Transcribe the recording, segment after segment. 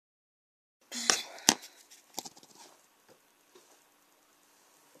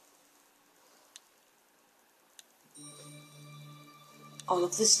All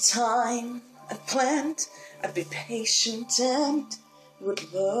of this time I planned I'd be patient and you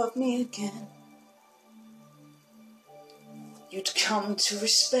would love me again. You'd come to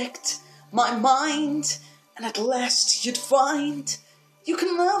respect my mind, and at last you'd find you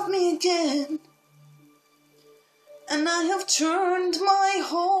can love me again. And I have turned my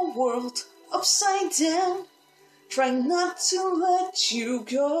whole world upside down, trying not to let you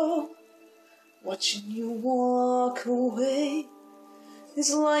go. Watching you walk away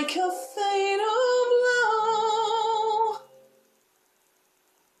is like a fatal blow.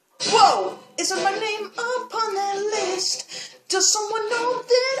 Whoa! Isn't my name up on that list? Does someone know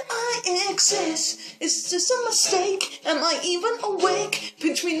that I exist? Is this a mistake? Am I even awake?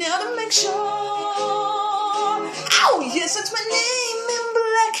 Pinch me now to make sure. Ow! Yes, it's my name in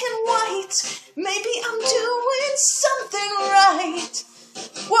black and white. Maybe I'm doing something right.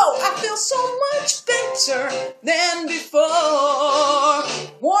 Whoa, I feel so much better than before.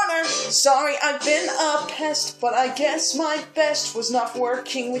 Warner, sorry I've been a pest, but I guess my best was not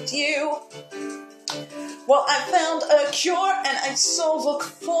working with you. Well, I found a cure, and I so look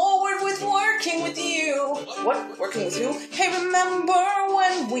forward with working with you. What? Working with you? Hey, remember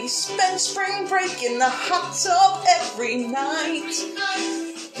when we spent spring break in the hot tub every night?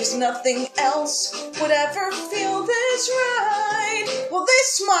 'Cause nothing else would ever feel this right. Well,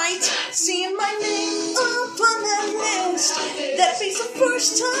 this might seem my name up on that list. That'd be the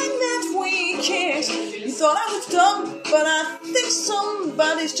first time that we kissed. You thought I was dumb, but I think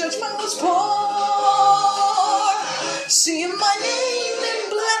somebody's judgment was poor. Seeing my name in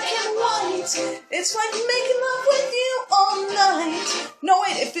black and white, it's like making love with you all night. No,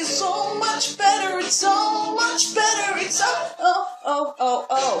 wait, it feels so much better. It's so much better. It's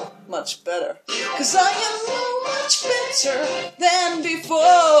much better. 'Cause I am so much better than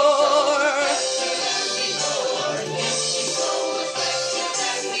before.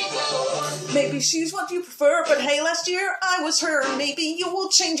 Maybe she's what you prefer, but hey, last year I was her. Maybe you will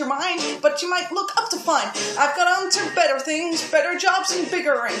change your mind, but you might look up to find I've got on to better things, better jobs and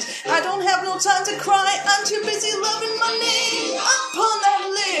bigger rings. I don't have no time to cry, I'm too busy loving my name up on that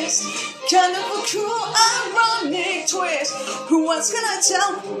list. Kind of a cool, ironic twist. Who else can I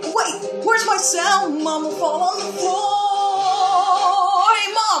tell? Wait, where's my sound? Mom will fall on the floor. Hey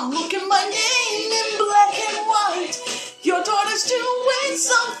Mom, look at my name in black and white. Your daughter's doing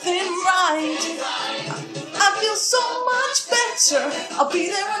something right. I feel so much better. I'll be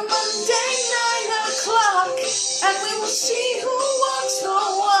there on Monday, 9 o'clock, and we will see who walks the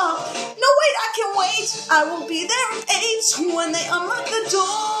walk. No, wait, I can wait. I will be there at 8 when they unlock the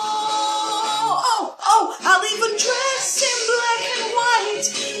door. I'll even dress in black and white.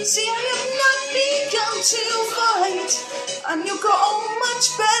 See, I have not begun to fight. And you'll go much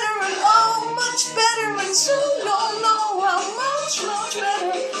better and much better, and soon you'll know how much better.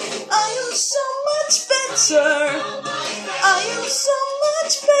 I am so much better. I am so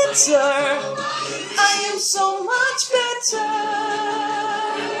much better. I am so much better.